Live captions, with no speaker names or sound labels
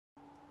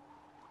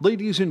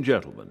Ladies and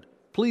gentlemen,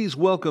 please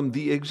welcome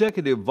the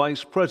Executive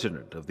Vice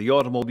President of the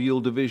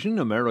Automobile Division,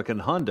 American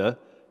Honda,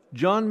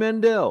 John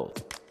Mendel.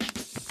 Good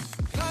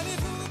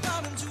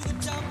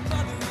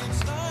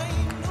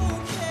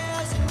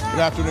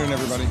afternoon,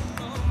 everybody.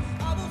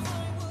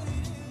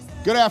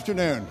 Good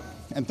afternoon,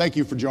 and thank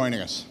you for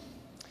joining us.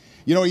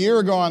 You know, a year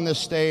ago on this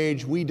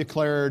stage, we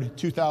declared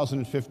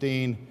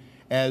 2015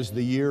 as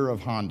the year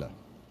of Honda.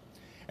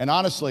 And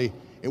honestly,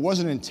 it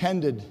wasn't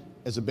intended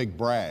as a big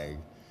brag,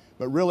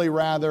 but really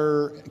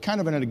rather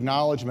kind of an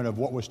acknowledgement of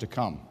what was to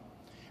come.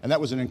 And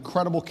that was an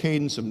incredible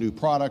cadence of new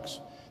products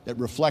that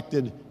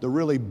reflected the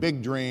really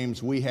big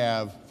dreams we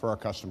have for our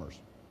customers.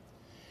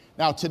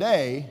 Now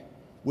today,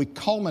 we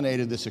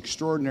culminated this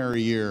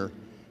extraordinary year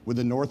with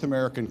the North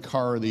American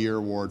Car of the Year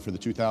Award for the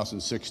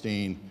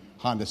 2016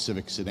 Honda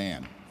Civic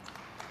Sedan.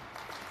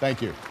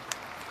 Thank you.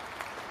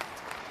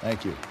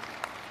 Thank you.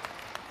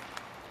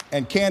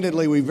 And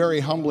candidly, we very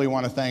humbly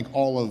want to thank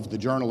all of the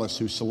journalists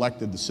who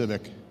selected the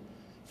Civic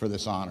for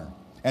this honor,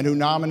 and who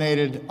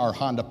nominated our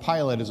Honda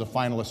Pilot as a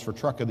finalist for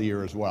Truck of the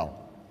Year as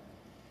well.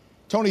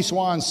 Tony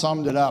Swan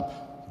summed it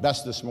up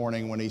best this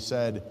morning when he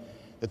said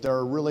that there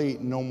are really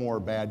no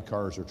more bad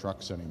cars or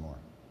trucks anymore.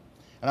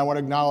 And I want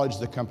to acknowledge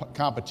the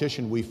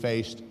competition we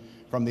faced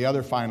from the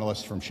other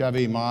finalists from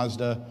Chevy,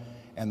 Mazda,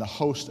 and the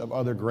host of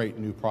other great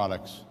new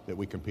products that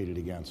we competed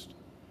against.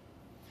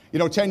 You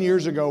know, 10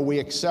 years ago, we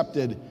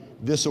accepted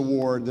this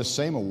award, this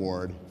same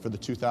award, for the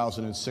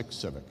 2006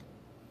 Civic.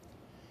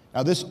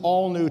 Now, this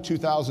all-new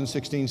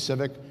 2016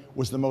 Civic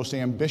was the most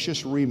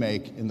ambitious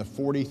remake in the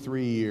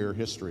 43-year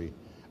history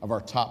of our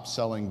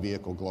top-selling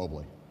vehicle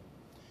globally.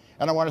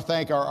 And I want to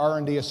thank our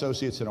R&D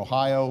associates in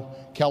Ohio,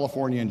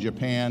 California, and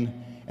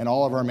Japan, and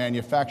all of our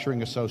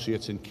manufacturing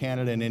associates in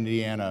Canada and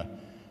Indiana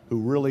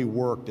who really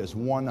worked as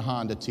one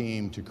Honda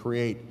team to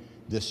create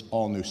this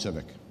all-new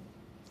Civic.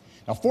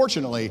 Now,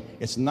 fortunately,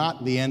 it's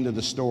not the end of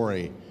the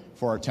story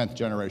for our 10th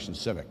generation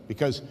Civic,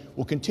 because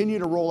we'll continue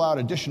to roll out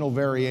additional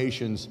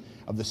variations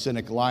of the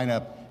Civic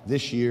lineup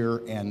this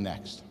year and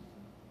next.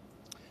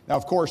 Now,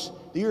 of course,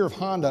 the year of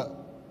Honda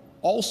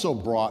also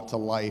brought to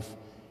life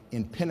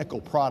in pinnacle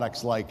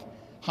products like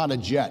Honda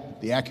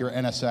Jet, the Acura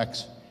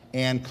NSX,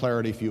 and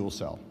Clarity Fuel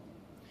Cell,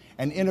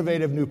 and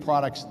innovative new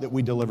products that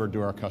we delivered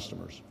to our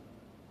customers.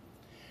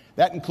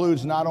 That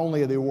includes not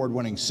only the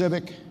award-winning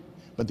Civic,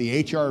 but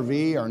the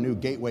HR-V, our new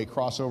gateway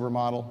crossover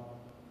model,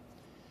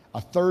 a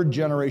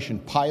third-generation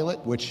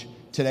Pilot, which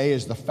today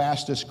is the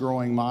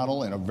fastest-growing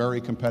model in a very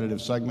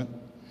competitive segment,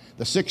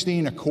 the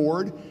 16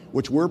 Accord,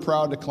 which we're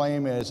proud to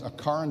claim is a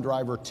Car and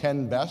Driver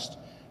 10 Best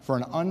for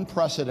an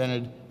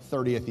unprecedented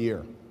 30th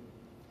year.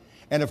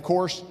 And of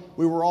course,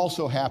 we were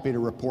also happy to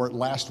report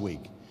last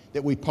week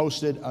that we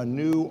posted a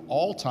new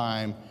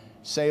all-time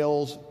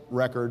sales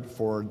record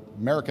for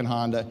American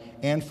Honda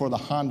and for the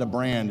Honda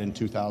brand in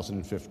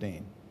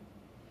 2015.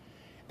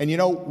 And you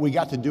know, we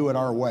got to do it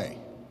our way,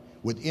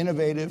 with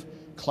innovative,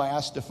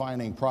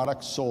 class-defining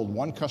products sold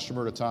one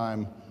customer at a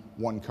time,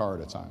 one car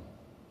at a time,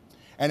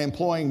 and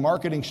employing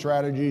marketing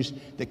strategies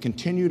that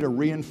continue to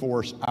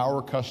reinforce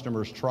our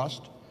customers'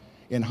 trust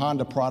in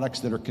Honda products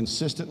that are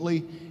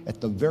consistently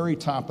at the very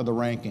top of the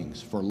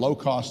rankings for low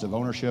cost of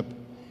ownership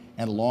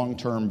and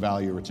long-term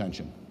value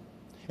retention.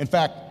 In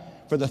fact,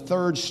 for the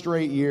third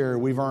straight year,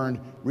 we've earned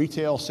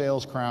retail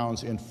sales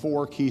crowns in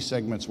 4 key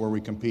segments where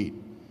we compete,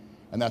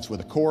 and that's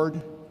with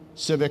Accord,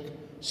 Civic,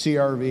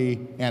 CR-V,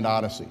 and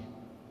Odyssey.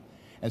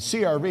 And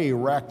CR-V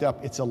racked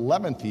up its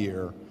 11th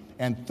year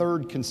and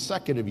third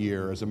consecutive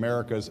year as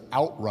America's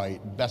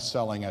outright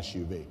best-selling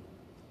SUV.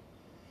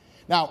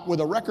 Now, with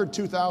a record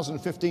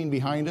 2015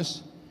 behind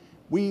us,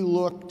 we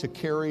look to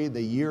carry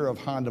the year of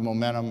Honda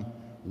momentum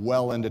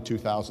well into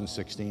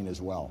 2016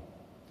 as well.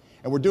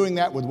 And we're doing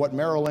that with what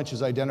Merrill Lynch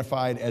has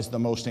identified as the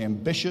most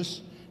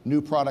ambitious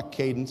new product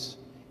cadence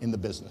in the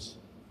business,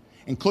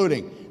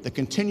 including the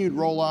continued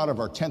rollout of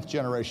our 10th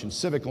generation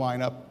Civic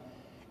lineup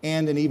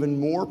and an even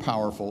more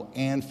powerful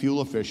and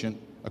fuel-efficient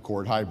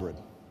Accord Hybrid.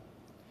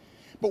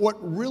 But what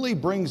really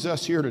brings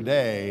us here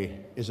today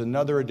is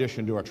another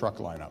addition to our truck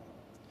lineup,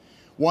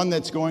 one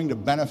that's going to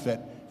benefit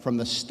from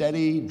the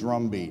steady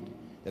drumbeat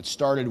that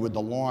started with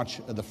the launch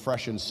of the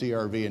freshened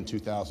CR-V in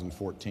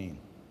 2014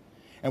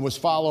 and was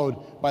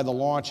followed by the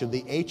launch of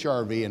the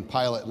HR-V and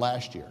Pilot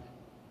last year.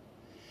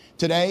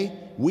 Today,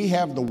 we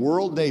have the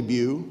world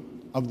debut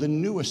of the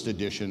newest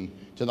addition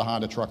to the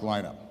Honda truck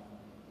lineup.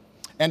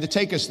 And to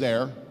take us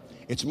there,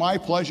 it's my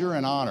pleasure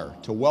and honor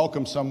to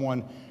welcome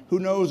someone who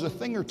knows a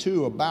thing or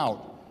two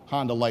about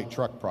Honda light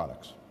truck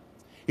products.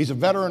 He's a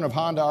veteran of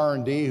Honda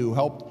R&D who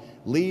helped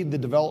lead the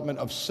development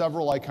of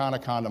several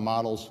iconic Honda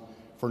models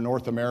for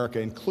North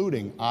America,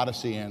 including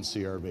Odyssey and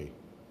CR-V.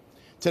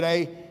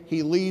 Today,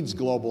 he leads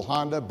Global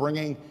Honda,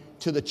 bringing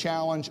to the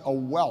challenge a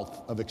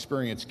wealth of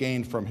experience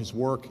gained from his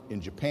work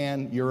in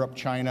Japan, Europe,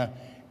 China,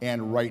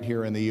 and right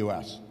here in the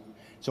US.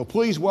 So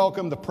please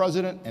welcome the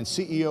President and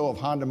CEO of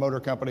Honda Motor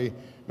Company,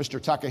 Mr.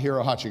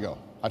 Takahiro Hachigo.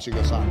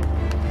 Hachigo-san.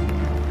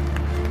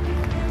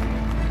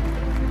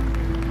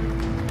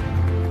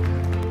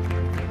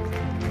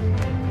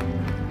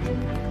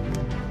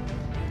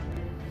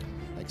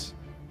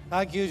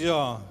 Thank you,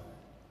 John.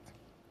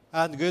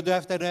 And good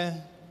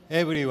afternoon,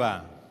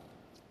 everyone.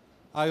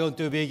 I want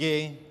to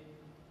begin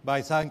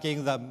by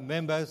thanking the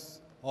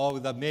members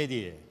of the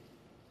media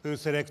who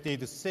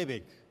selected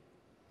Civic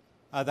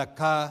as the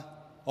car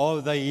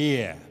of the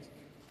year.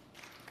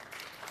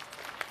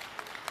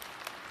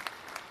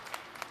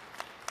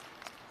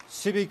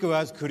 Civic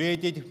was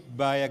created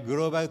by a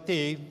global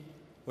team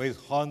with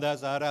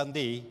Honda's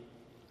R&D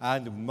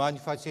and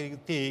manufacturing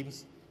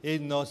teams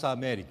in North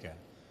America,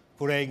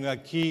 playing a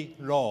key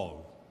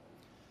role.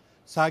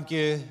 Thank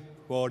you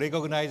for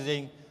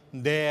recognizing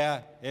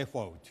their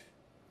effort.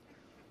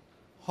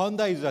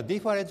 Honda is a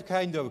different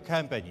kind of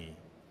company.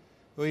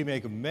 We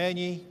make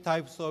many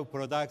types of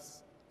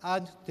products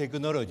and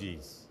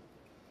technologies.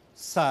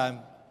 Some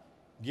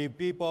give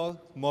people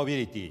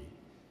mobility.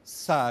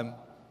 Some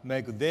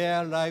make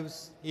their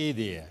lives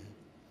easier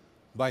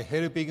by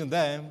helping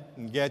them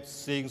get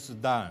things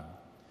done.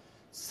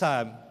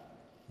 Some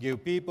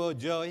give people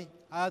joy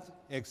and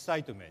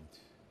excitement.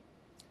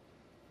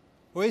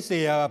 We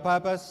see our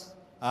purpose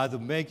as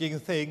making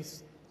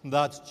things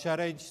that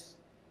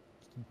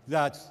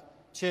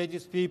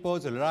changes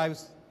people's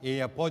lives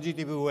in a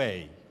positive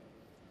way.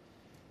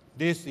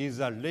 This is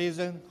the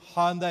reason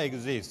Honda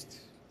exists.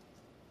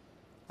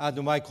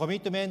 And my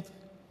commitment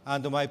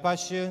and my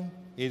passion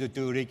is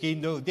to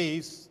rekindle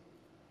this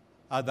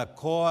as the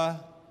core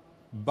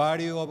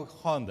value of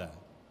Honda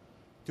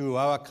to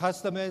our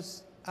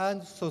customers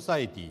and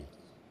society.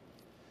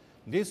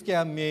 This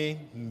can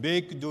mean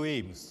big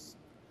dreams,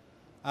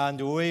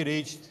 and we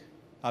reached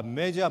a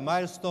major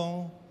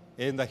milestone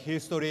in the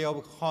history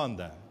of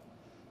Honda,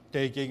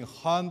 taking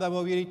Honda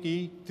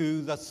mobility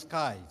to the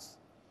skies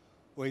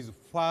with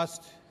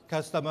first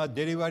customer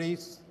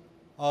deliveries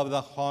of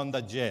the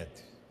Honda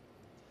Jet.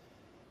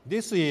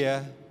 This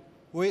year,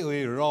 we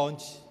will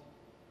launch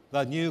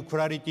the new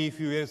Clarity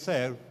fuel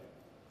cell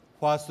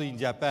first in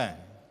Japan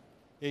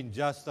in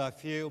just a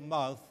few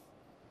months,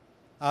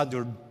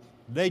 and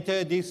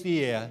later this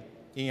year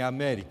in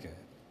America.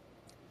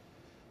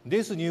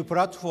 This new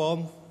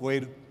platform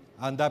will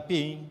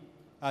underpin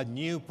a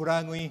new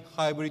plug-in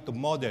hybrid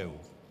model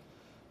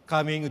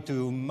coming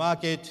to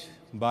market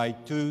by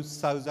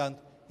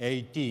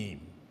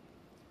 2018.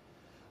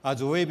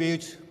 As we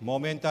build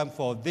momentum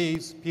for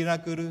this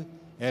pinnacle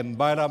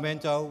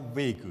environmental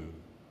vehicle.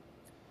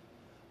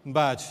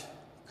 But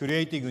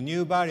creating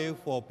new value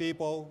for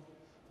people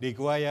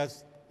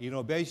requires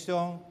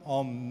innovation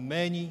on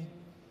many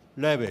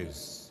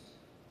levels.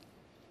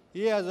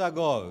 Years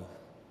ago,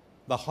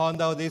 the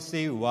Honda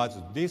Odyssey was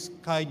this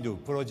kind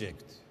of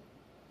project.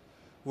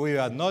 We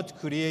are not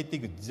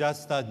creating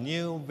just a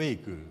new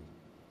vehicle.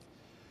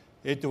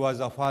 It was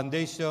a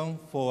foundation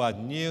for a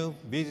new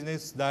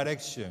business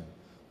direction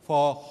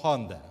for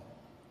Honda.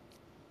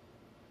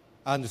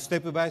 And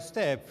step by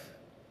step,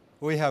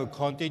 we have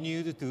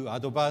continued to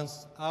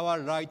advance our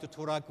light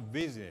truck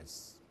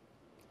business.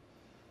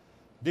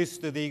 This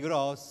steady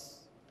growth,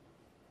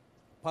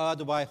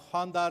 powered by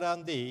Honda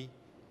R&D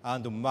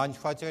and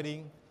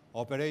manufacturing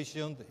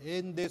operations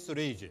in this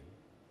region,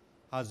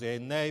 has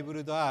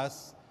enabled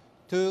us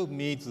to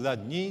meet the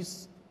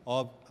needs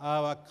of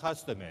our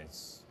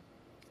customers.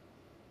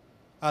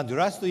 And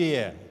last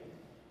year,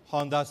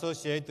 Honda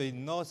Associates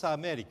in North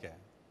America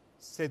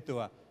set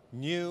a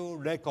new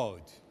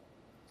record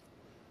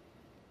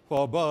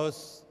for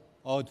both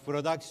auto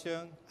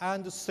production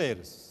and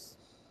sales.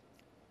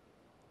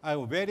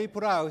 I'm very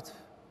proud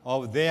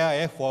of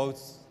their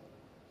efforts,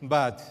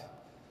 but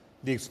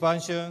the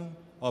expansion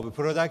of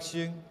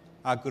production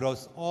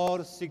across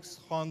all 6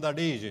 Honda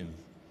regions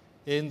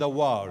in the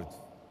world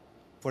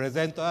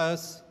present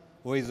us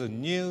with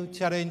new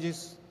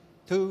challenges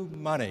to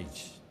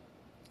manage.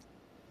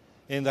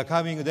 In the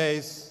coming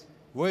days,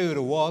 we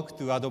will work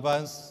to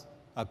advance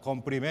a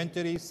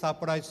complementary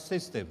supply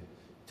system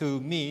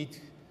to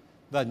meet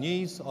the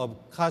needs of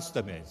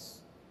customers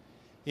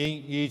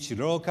in each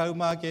local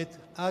market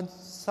and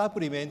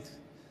supplement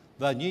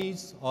the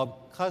needs of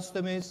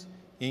customers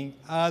in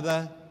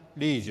other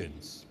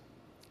regions.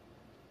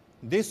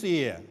 This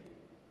year,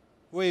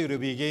 we will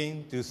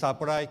begin to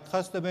supply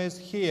customers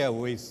here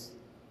with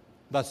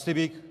the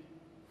Civic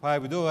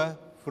 5-door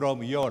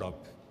from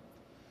Europe.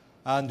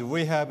 And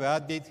we have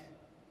added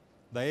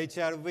the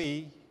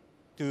HR-V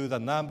to the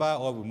number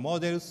of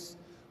models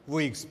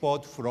we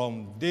export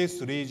from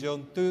this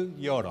region to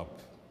Europe.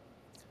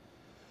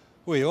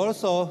 We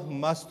also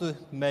must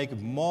make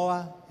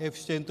more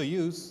efficient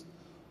use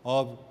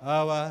of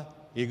our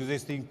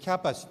existing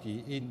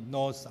capacity in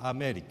North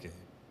America.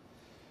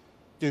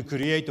 To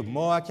create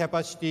more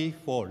capacity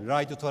for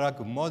light truck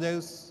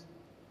models,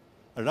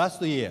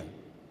 last year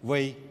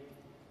we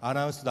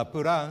announced the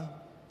plan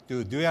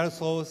to dual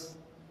source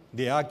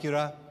the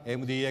Acura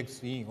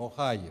MDX in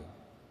Ohio.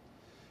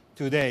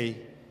 Today,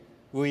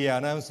 we are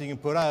announcing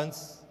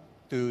plans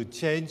to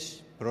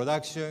change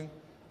production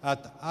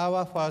at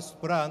our first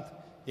plant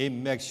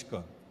in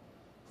Mexico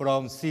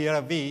from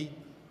CR-V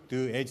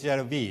to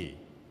HR-V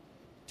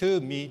to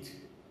meet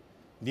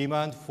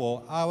demand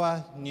for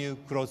our new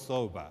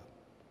crossover.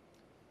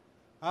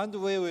 and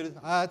we will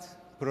add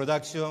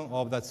production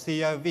of the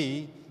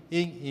CR-V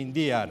in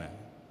Indiana.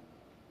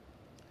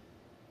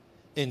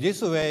 In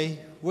this way,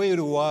 we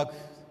will work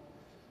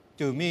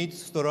to meet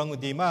strong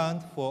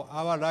demand for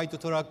our light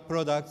truck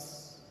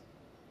products.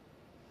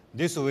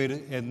 This will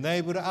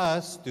enable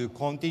us to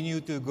continue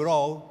to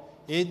grow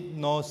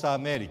in North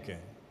America,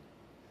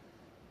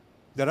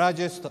 the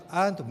largest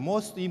and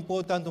most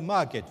important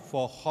market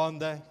for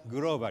Honda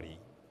globally.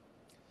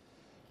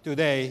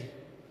 Today,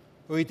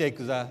 we take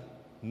the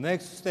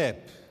next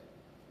step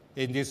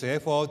in this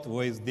effort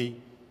with the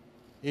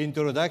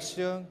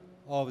introduction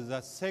of the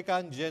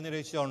second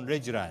generation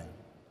Ridgeline.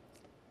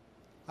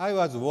 I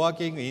was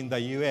working in the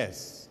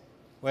US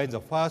when the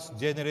first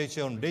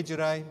generation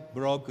Ridgeline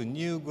broke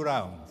new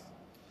ground.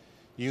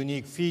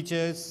 Unique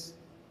features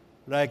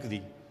like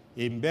the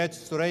embedded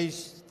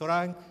storage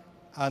trunk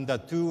and the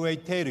two-way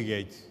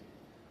tailgate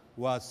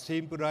were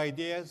simple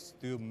ideas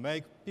to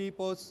make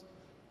people's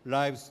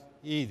lives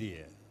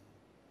easier.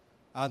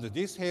 And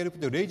this helped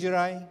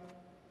Ridgeline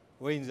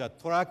win the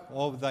Truck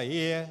of the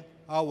Year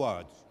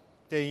award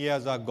 10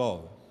 years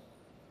ago.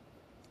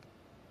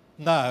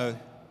 Now,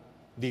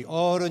 the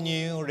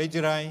all-new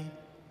Ridgeline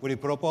will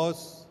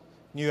propose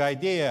new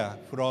ideas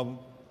from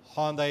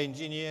Honda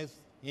engineers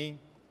in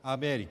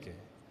America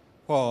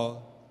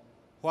for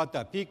what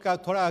a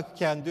pickup truck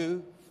can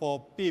do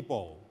for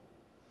people.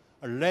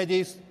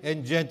 Ladies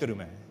and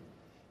gentlemen,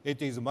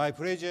 it is my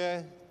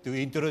pleasure to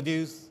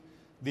introduce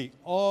the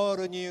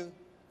all-new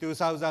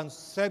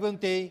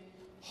 2070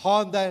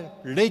 Honda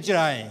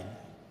Ridgeline.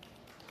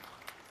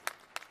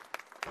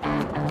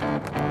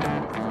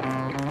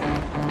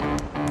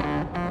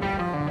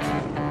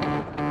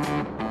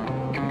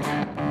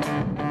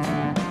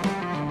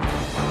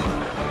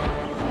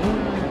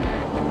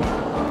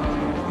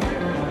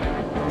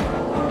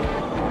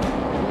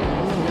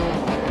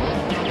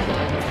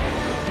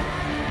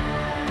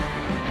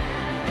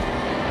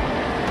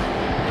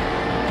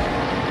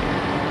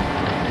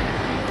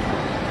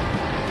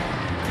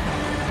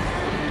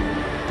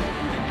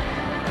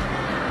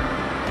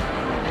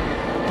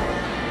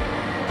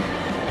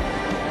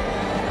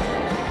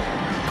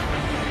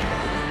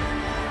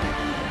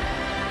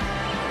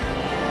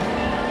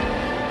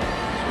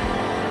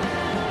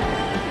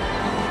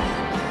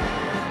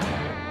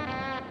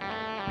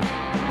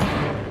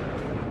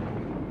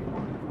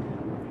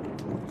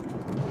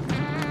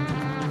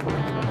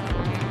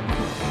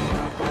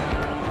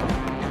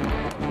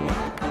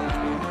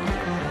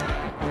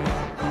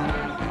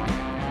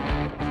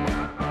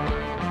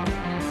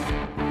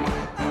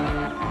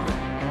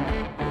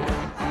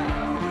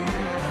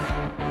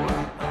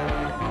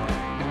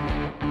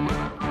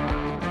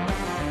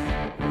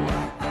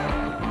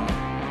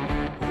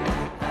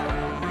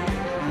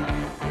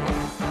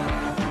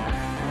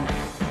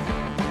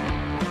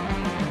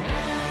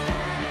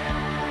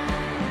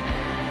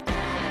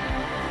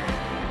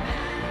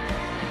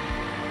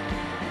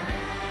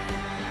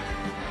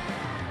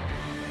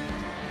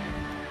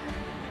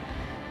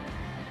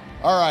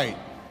 All right.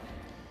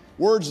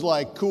 Words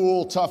like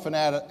cool, tough, and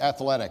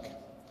athletic,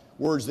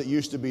 words that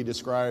used to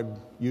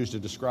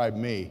describe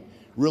me,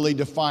 really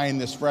define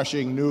this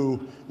refreshing new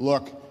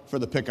look for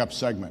the pickup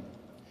segment.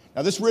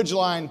 Now, this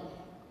Ridgeline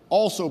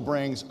also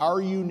brings our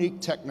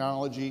unique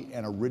technology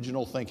and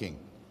original thinking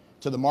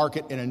to the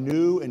market in a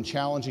new and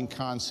challenging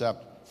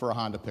concept for a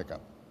Honda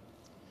pickup.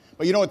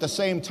 But you know, at the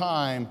same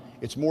time,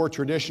 its more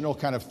traditional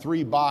kind of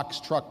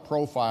three-box truck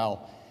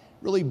profile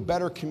really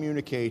better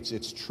communicates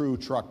its true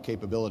truck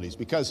capabilities.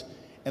 Because,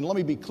 and let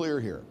me be clear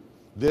here,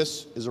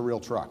 this is a real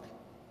truck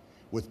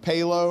with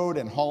payload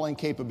and hauling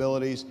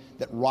capabilities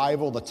that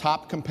rival the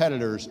top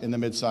competitors in the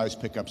midsize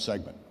pickup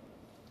segment.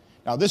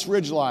 Now, this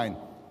Ridgeline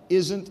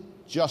isn't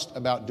just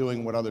about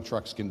doing what other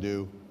trucks can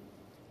do.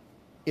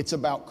 It's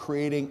about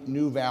creating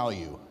new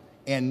value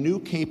and new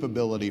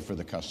capability for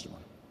the customer.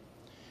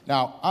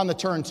 Now, on the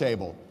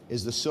turntable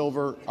is the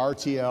silver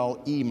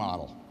RTL E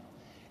model,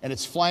 and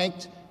it's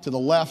flanked to the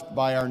left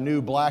by our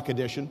new black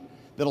edition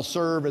that'll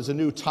serve as a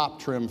new top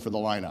trim for the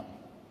lineup.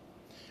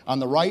 On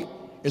the right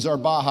is our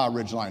Baja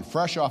Ridgeline,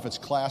 fresh off its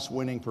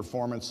class-winning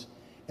performance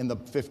in the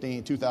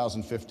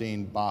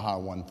 2015 Baja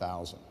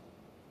 1000.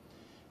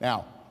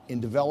 Now,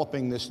 in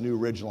developing this new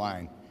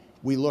Ridgeline,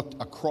 we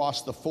looked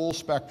across the full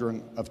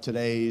spectrum of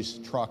today's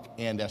truck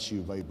and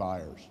SUV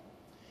buyers.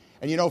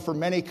 And you know, for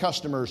many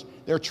customers,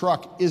 their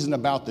truck isn't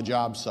about the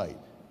job site.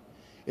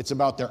 It's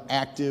about their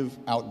active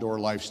outdoor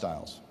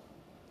lifestyles.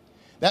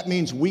 That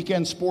means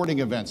weekend sporting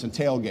events and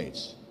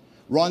tailgates,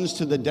 runs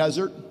to the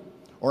desert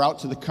or out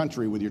to the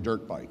country with your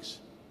dirt bikes,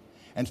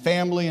 and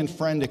family and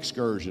friend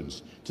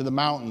excursions to the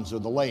mountains or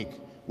the lake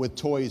with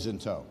toys in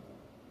tow.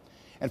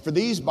 And for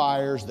these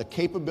buyers, the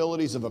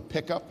capabilities of a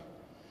pickup,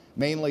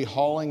 mainly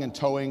hauling and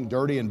towing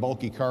dirty and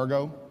bulky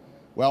cargo,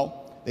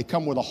 well, they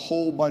come with a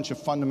whole bunch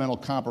of fundamental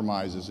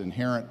compromises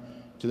inherent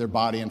to their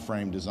body and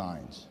frame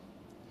designs.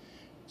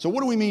 So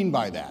what do we mean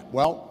by that?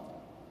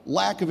 Well,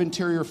 lack of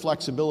interior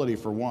flexibility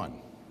for one,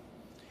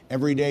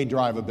 everyday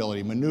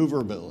drivability,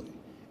 maneuverability,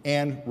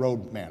 and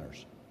road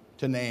manners,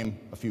 to name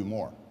a few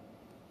more.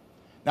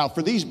 Now,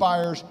 for these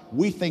buyers,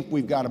 we think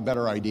we've got a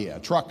better idea. A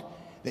truck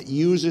that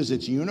uses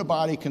its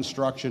unibody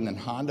construction and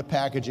Honda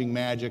packaging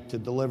magic to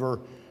deliver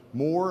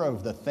more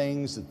of the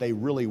things that they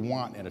really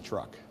want in a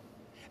truck,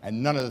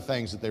 and none of the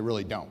things that they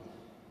really don't.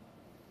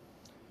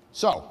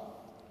 So,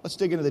 let's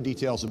dig into the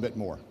details a bit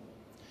more.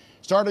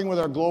 Starting with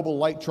our global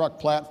light truck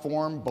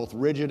platform, both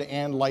rigid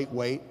and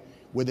lightweight,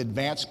 with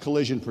advanced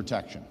collision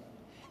protection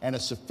and a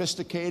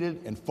sophisticated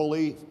and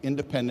fully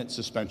independent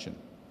suspension.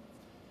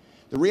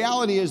 The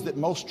reality is that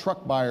most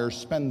truck buyers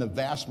spend the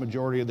vast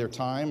majority of their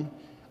time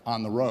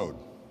on the road,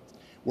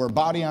 where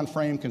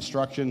body-on-frame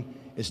construction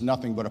is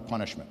nothing but a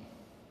punishment.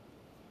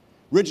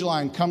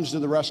 Ridgeline comes to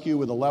the rescue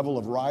with a level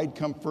of ride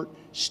comfort,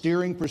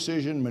 steering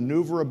precision,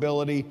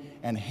 maneuverability,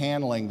 and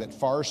handling that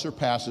far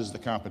surpasses the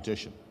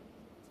competition.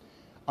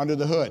 Under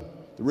the hood,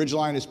 the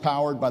Ridgeline is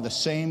powered by the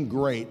same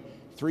great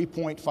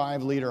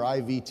 3.5-liter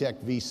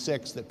iVTEC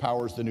V6 that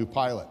powers the new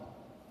Pilot.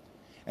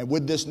 And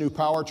with this new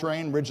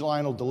powertrain,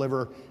 Ridgeline will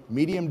deliver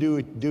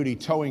medium-duty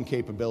towing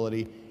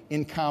capability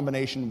in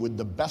combination with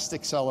the best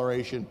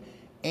acceleration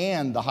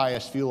and the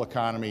highest fuel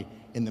economy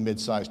in the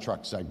mid-size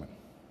truck segment.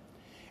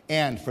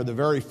 And for the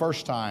very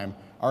first time,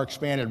 our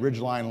expanded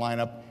Ridgeline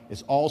lineup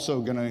is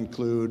also going to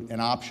include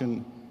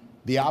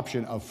the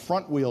option of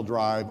front-wheel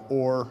drive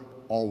or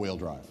all-wheel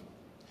drive.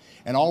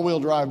 And all-wheel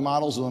drive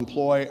models will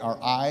employ our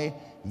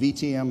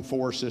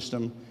iVTM4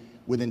 system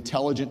with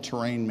intelligent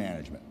terrain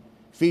management,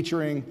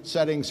 featuring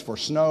settings for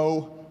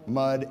snow,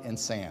 mud, and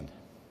sand.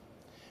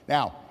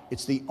 Now,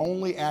 it's the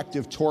only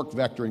active torque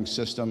vectoring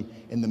system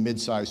in the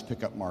mid-size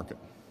pickup market.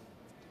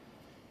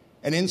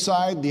 And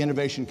inside, the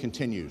innovation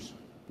continues,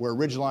 where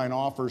Ridgeline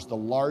offers the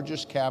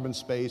largest cabin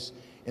space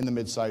in the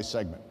mid-size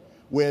segment,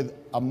 with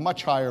a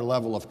much higher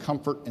level of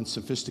comfort and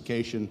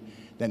sophistication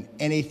than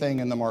anything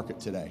in the market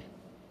today.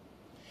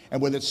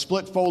 And with its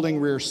split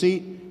folding rear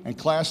seat and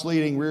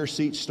class-leading rear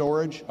seat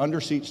storage,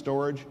 under-seat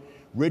storage,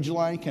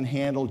 Ridgeline can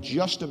handle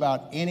just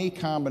about any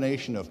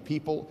combination of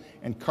people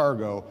and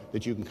cargo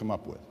that you can come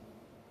up with.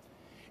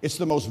 It's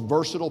the most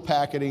versatile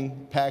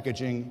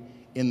packaging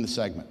in the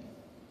segment.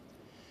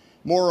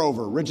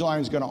 Moreover, Ridgeline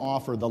is going to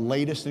offer the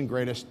latest and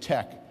greatest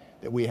tech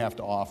that we have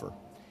to offer.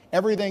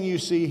 Everything you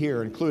see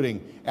here,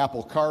 including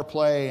Apple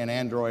CarPlay and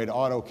Android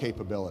Auto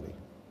capability.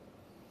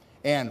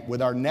 And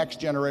with our next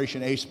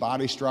generation ACE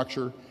body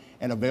structure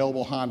and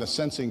available Honda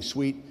sensing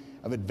suite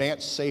of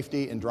advanced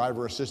safety and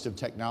driver assistive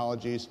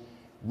technologies,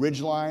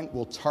 Ridgeline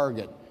will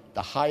target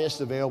the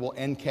highest available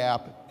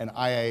NCAP and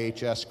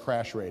IIHS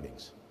crash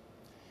ratings.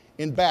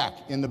 In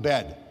the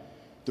bed,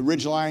 the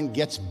Ridgeline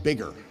gets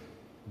bigger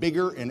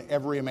in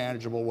every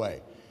imaginable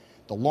way.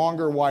 The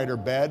longer, wider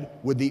bed,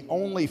 with the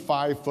only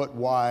 5-foot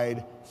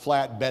wide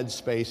flat bed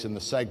space in the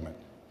segment,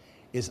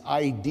 is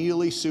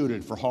ideally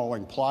suited for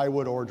hauling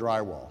plywood or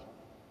drywall.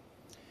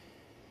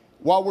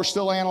 While we're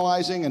still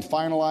analyzing and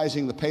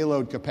finalizing the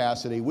payload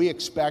capacity, we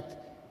expect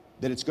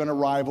that it's going to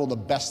rival the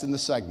best in the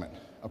segment,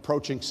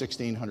 approaching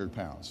 1,600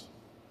 pounds.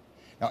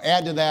 Now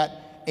add to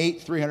that 8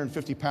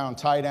 350-pound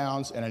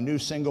tie-downs and a new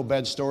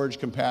single-bed storage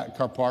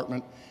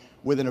compartment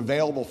with an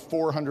available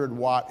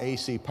 400-watt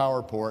AC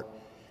power port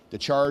to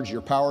charge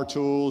your power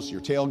tools,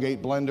 your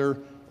tailgate blender,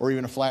 or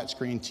even a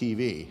flat-screen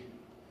TV,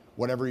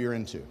 whatever you're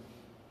into.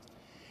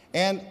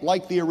 And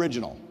like the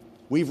original,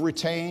 we've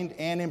retained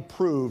and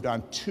improved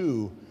on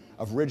 2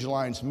 of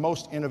Ridgeline's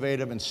most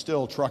innovative and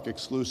still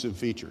truck-exclusive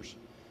features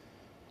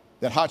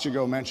that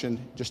Hachigo mentioned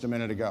just a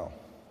minute ago.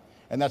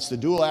 And that's the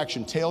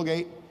dual-action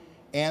tailgate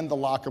and the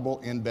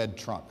lockable in-bed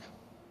trunk.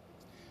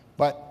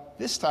 But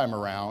this time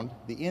around,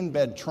 the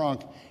in-bed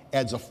trunk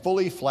adds a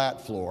fully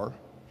flat floor,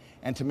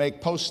 and to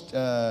make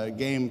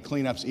post-game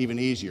cleanups even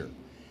easier.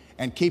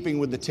 And keeping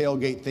with the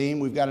tailgate theme,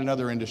 we've got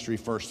another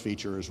industry-first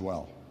feature as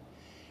well.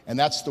 And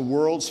that's the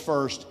world's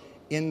first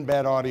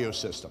in-bed audio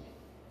system.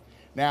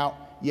 Now,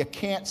 you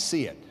can't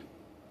see it,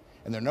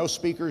 and there are no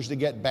speakers to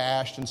get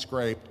bashed and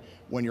scraped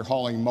when you're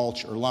hauling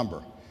mulch or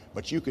lumber,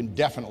 but you can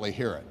definitely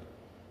hear it,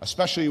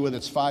 especially with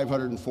its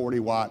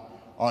 540-watt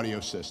audio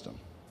system.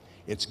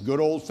 It's good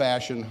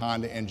old-fashioned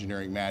Honda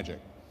engineering magic.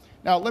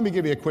 Now, let me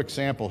give you a quick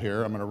sample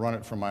here. I'm going to run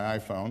it from my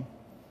iPhone.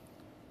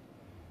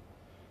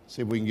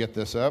 See if we can get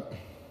this up.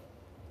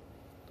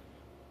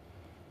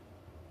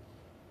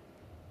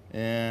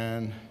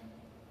 And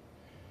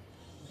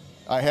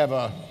I have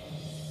a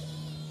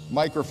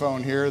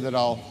microphone here that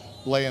I'll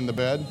lay in the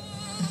bed.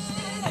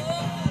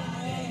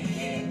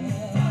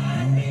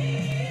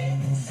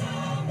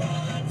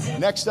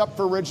 Next up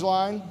for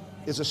Ridgeline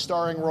is a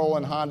starring role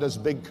in Honda's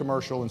big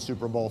commercial in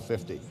Super Bowl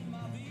 50.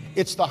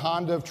 It's the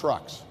Honda of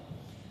trucks,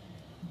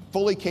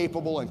 fully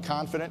capable and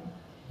confident,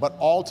 but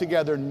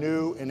altogether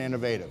new and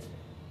innovative.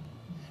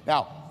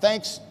 Now,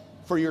 thanks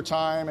for your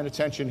time and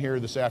attention here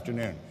this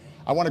afternoon.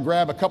 I want to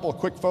grab a couple of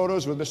quick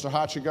photos with Mr.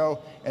 Hachigo,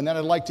 and then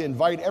I'd like to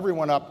invite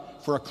everyone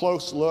up for a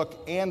close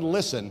look and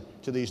listen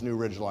to these new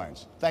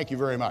Ridgelines. Thank you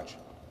very much.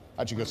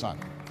 Hachigo-san.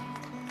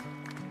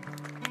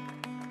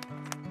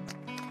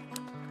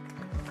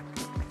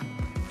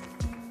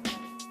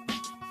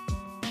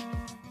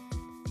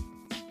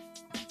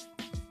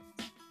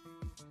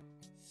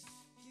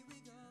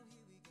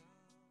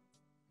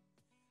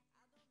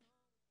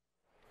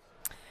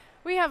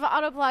 We have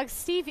Autoblog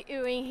Steve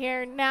Ewing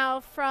here now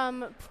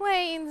from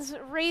planes,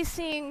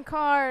 racing,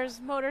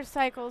 cars,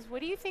 motorcycles. What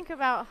do you think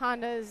about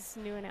Honda's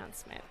new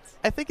announcement?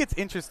 I think it's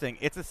interesting.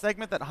 It's a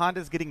segment that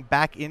Honda's getting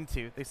back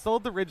into. They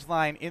sold the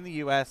Ridgeline in the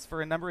US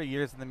for a number of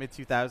years in the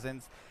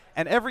mid-2000s,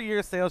 and every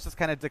year sales just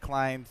kind of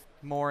declined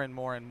more and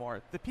more and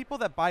more. The people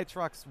that buy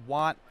trucks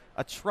want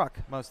a truck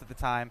most of the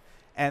time,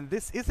 and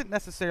this isn't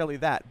necessarily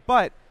that.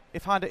 But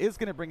if Honda is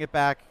going to bring it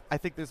back, I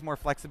think there's more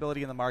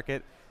flexibility in the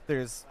market.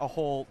 There's a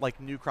whole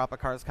new crop of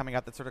cars coming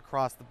out that sort of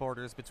cross the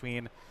borders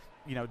between,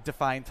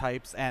 defined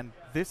types, and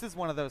this is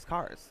one of those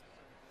cars.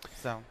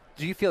 So,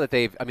 do you feel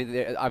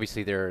that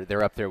obviously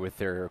they're up there with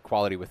their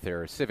quality, with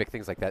their Civic,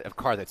 things like that, a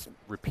car that's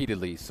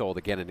repeatedly sold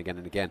again and again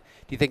and again.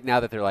 Do you think now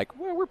that they're like,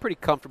 well, we're pretty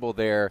comfortable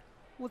there,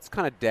 let's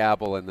kind of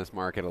dabble in this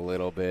market a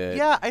little bit?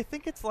 Yeah, I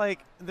think it's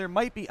there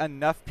might be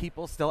enough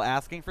people still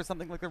asking for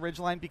something like the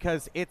Ridgeline,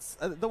 because it's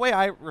the way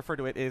I refer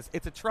to it is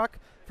it's a truck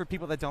for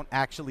people that don't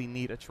actually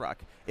need a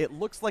truck. It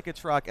looks like a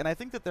truck, and I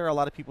think that there are a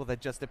lot of people that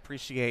just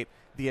appreciate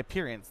the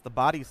appearance, the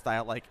body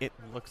style, it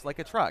looks like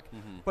a truck.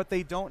 But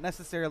they don't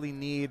necessarily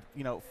need,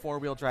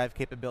 four-wheel drive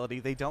capability.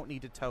 They don't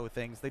need to tow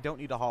things. They don't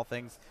need to haul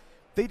things.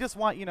 They just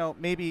want,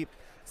 maybe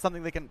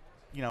something they can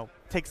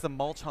take some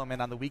mulch home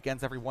in on the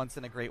weekends every once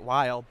in a great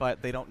while,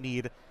 but they don't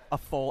need a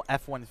full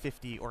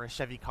F-150 or a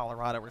Chevy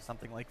Colorado or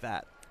something like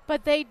that.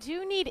 But they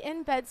do need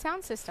in-bed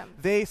sound system.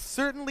 They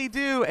certainly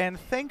do, and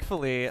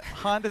thankfully,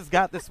 Honda's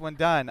got this one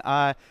done.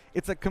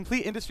 It's a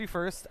complete industry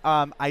first.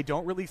 I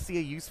don't really see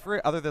a use for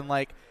it other than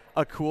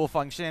a cool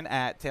function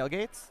at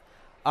tailgates.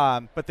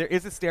 But there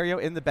is a stereo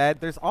in the bed.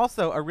 There's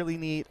also a really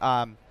neat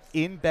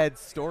in-bed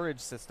storage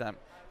system.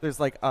 There's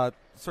a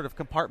sort of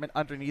compartment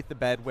underneath the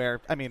bed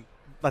where,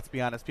 let's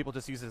be honest, people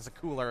just use it as a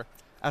cooler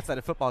outside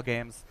of football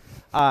games.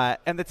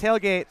 And the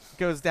tailgate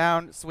goes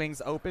down,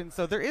 swings open.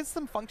 So there is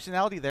some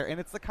functionality there, and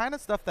it's the kind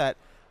of stuff that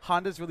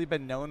Honda's really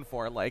been known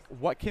for.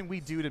 What can we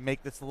do to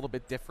make this a little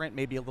bit different,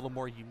 maybe a little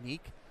more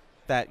unique,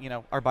 that,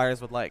 our buyers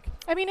would like?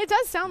 It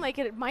does sound like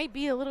it might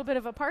be a little bit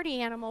of a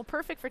party animal,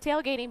 perfect for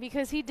tailgating,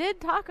 because he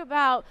did talk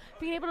about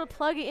being able to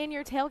plug in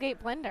your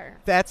tailgate blender.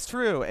 That's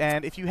true.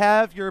 And if you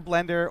have your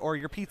blender or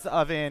your pizza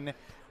oven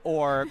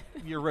or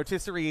your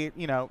rotisserie,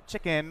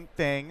 chicken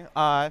thing,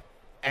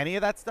 any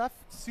of that stuff,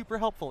 super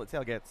helpful at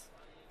tailgates.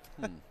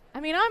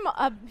 I'm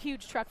a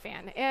huge truck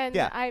fan, and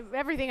yeah.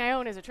 Everything I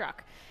own is a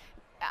truck.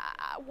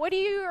 What are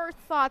your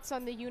thoughts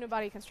on the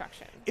unibody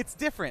construction? It's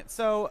different.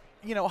 So,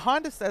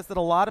 Honda says that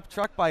a lot of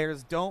truck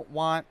buyers don't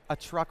want a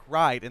truck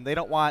ride, and they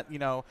don't want,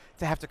 to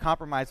have to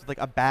compromise with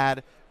a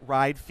bad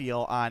ride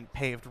feel on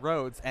paved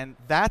roads, and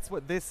that's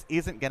what this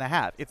isn't going to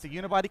have. It's a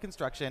unibody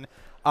construction.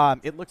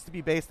 It looks to be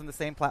based on the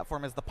same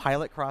platform as the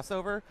Pilot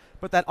crossover,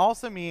 but that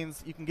also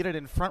means you can get it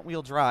in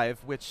front-wheel drive,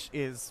 which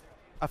is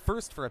a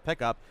first for a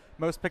pickup.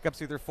 Most pickups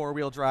are either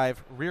four-wheel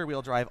drive,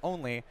 rear-wheel drive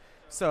only.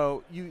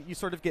 So you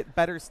sort of get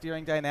better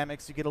steering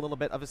dynamics. You get a little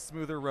bit of a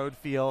smoother road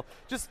feel.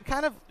 Just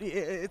kind of,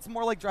 it's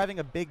more like driving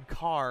a big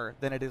car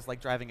than it is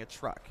like driving a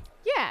truck.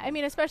 Yeah,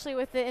 especially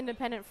with the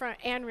independent front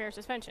and rear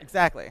suspension.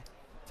 Exactly.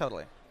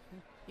 Totally.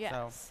 Yes.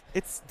 So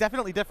it's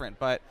definitely different.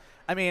 But,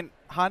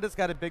 Honda's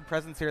got a big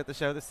presence here at the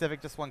show. The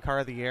Civic just won Car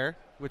of the Year,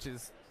 which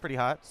is pretty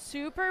hot.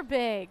 Super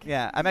big.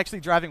 Yeah, I'm actually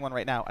driving one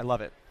right now. I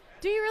love it.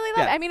 Do you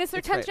really love it? It's their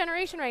 10th great.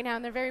 generation right now,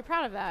 and they're very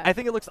proud of that. I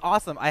think it looks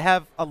awesome. I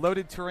have a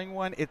loaded touring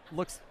one. It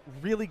looks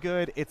really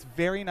good. It's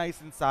very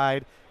nice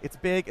inside. It's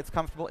big, it's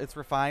comfortable, it's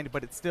refined,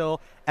 but it's still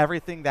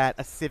everything that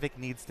a Civic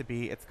needs to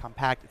be. It's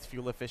compact, it's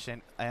fuel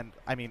efficient, and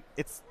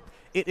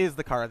it is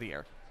the car of the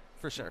year,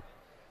 for sure.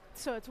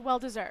 So it's well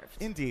deserved.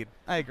 Indeed,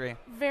 I agree.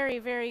 Very,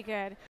 very good.